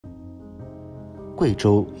贵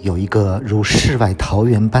州有一个如世外桃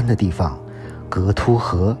源般的地方——格凸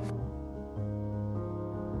河。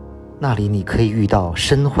那里你可以遇到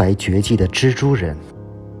身怀绝技的蜘蛛人，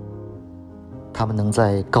他们能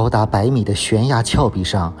在高达100米的悬崖峭壁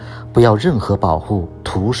上不要任何保护，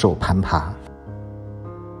徒手攀爬。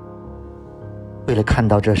为了看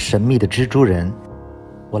到这神秘的蜘蛛人，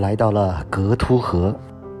我来到了格凸河。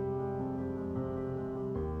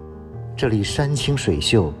这里山清水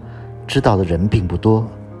秀，知道的人并不多，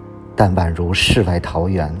但宛如世外桃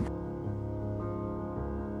源。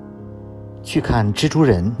去看蜘蛛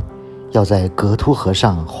人，要在格凸河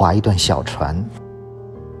上划一段小船。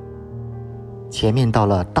前面到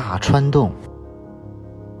了大川洞，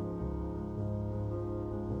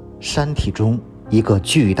山体中一个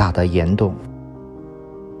巨大的岩洞，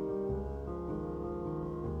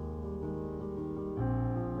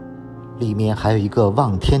里面还有一个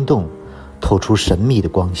望天洞，透出神秘的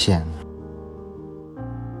光线。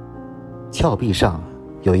峭壁上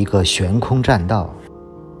有一个悬空栈道，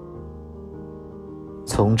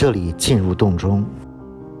从这里进入洞中。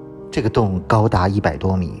这个洞高达100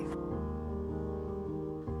多米。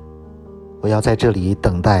我要在这里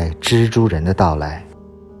等待蜘蛛人的到来。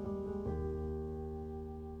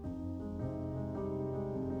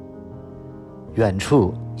远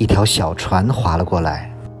处一条小船划了过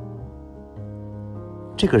来，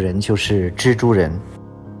这个人就是蜘蛛人。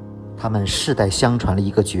他们世代相传了一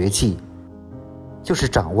个绝技，就是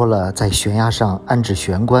掌握了在悬崖上安置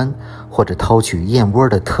悬棺或者掏取燕窝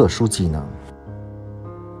的特殊技能。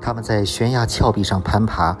他们在悬崖峭壁上攀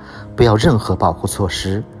爬，不要任何保护措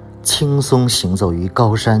施，轻松行走于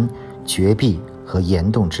高山、绝壁和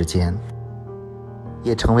岩洞之间，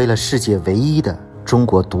也成为了世界唯一的中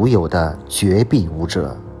国独有的绝壁舞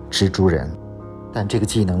者蜘蛛人。但这个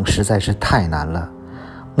技能实在是太难了，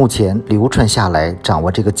目前流传下来掌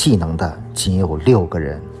握这个技能的仅有6个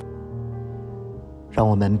人。让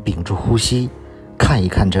我们屏住呼吸，看一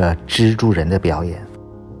看这蜘蛛人的表演。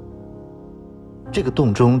这个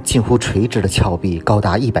洞中近乎垂直的峭壁高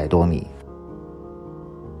达100多米，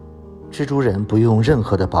蜘蛛人不用任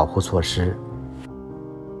何的保护措施。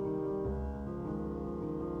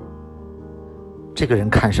这个人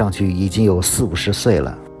看上去已经有40-50岁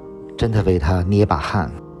了，真的为他捏把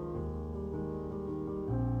汗。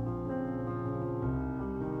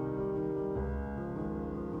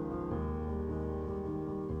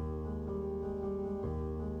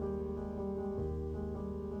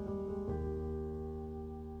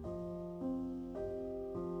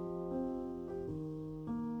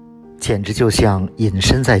简直就像隐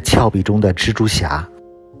身在峭壁中的蜘蛛侠。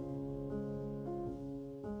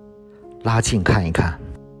拉近看一看，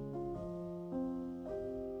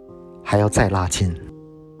还要再拉近。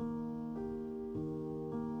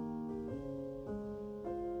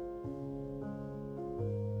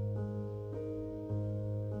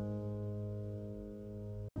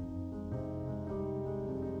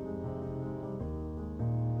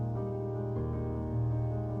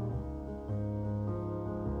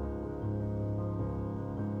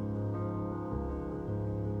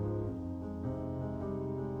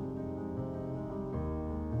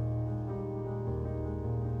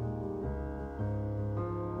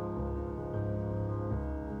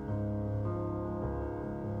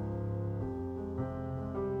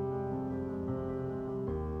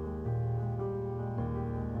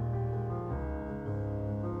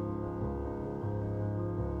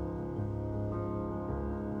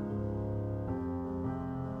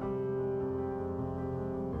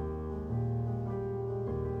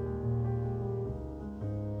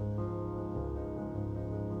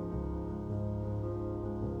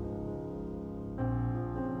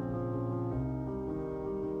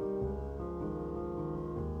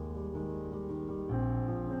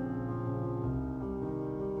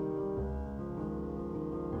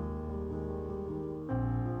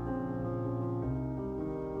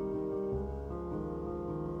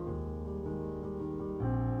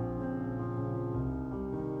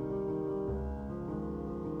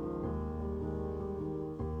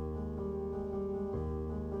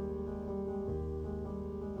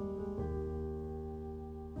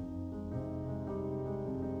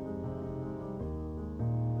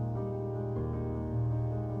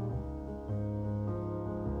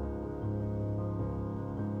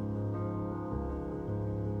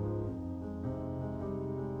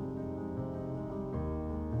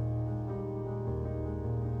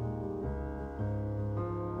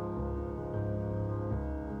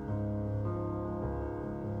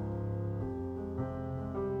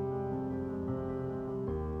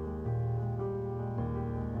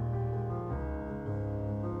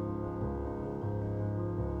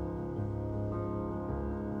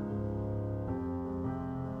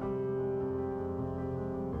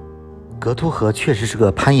格凸河确实是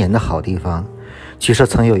个攀岩的好地方，据说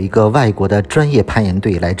曾有一个外国的专业攀岩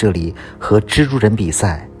队来这里和蜘蛛人比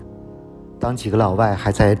赛。当几个老外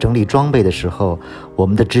还在整理装备的时候，我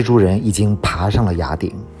们的蜘蛛人已经爬上了崖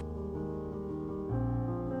顶。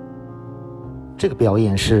这个表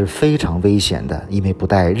演是非常危险的，因为不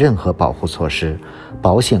带任何保护措施，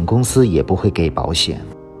保险公司也不会给保险。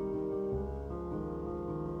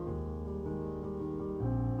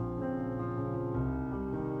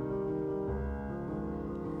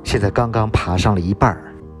现在刚刚爬上了一半，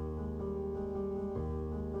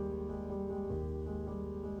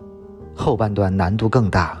后半段难度更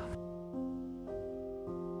大。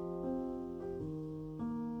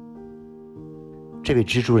这位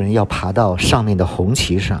蜘蛛人要爬到上面的红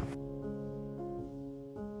旗上，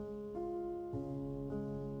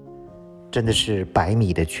真的是100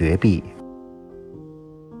米的绝壁，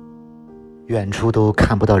远处都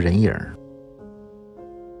看不到人影，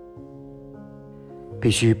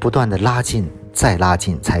必须不断地拉近再拉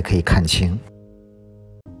近才可以看清。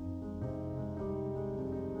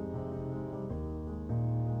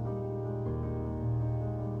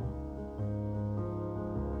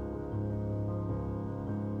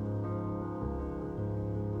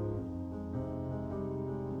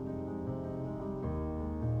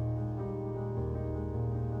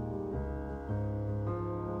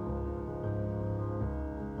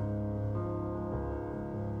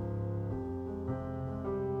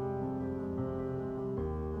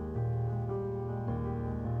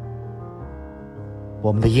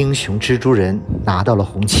我们的英雄蜘蛛人拿到了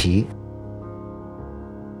红旗，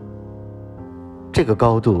这个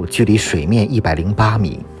高度距离水面108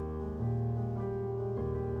米。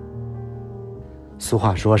俗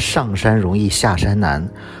话说上山容易下山难，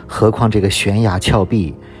何况这个悬崖峭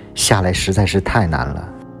壁下来实在是太难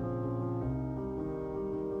了。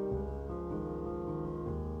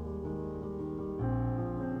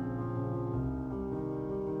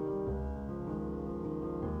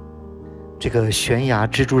这个悬崖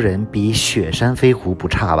蜘蛛人比雪山飞狐不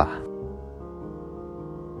差吧？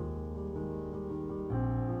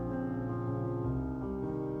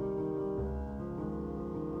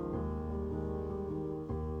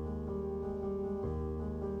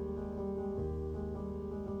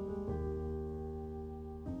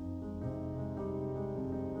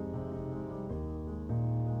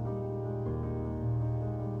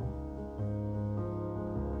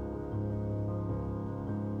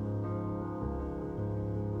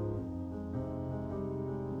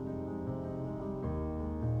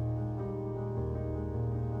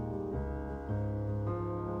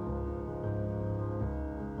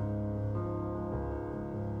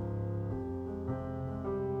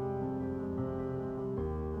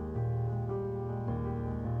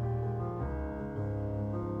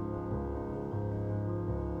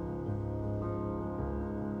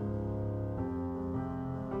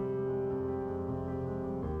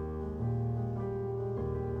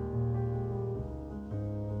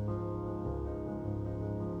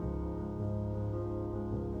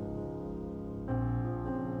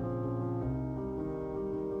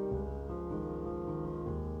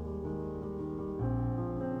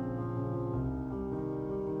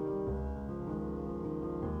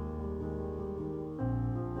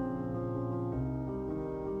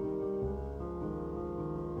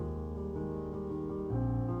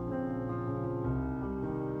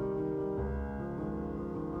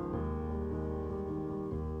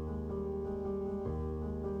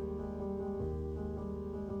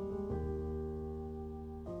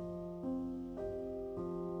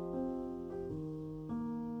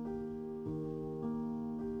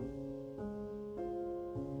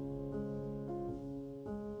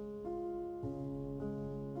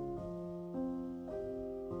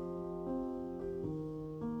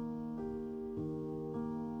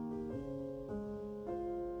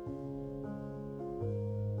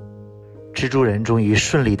蜘蛛人终于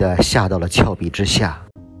顺利地下到了峭壁之下，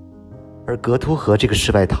而格凸河这个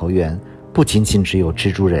世外桃源不仅仅只有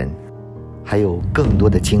蜘蛛人，还有更多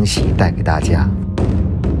的惊喜带给大家。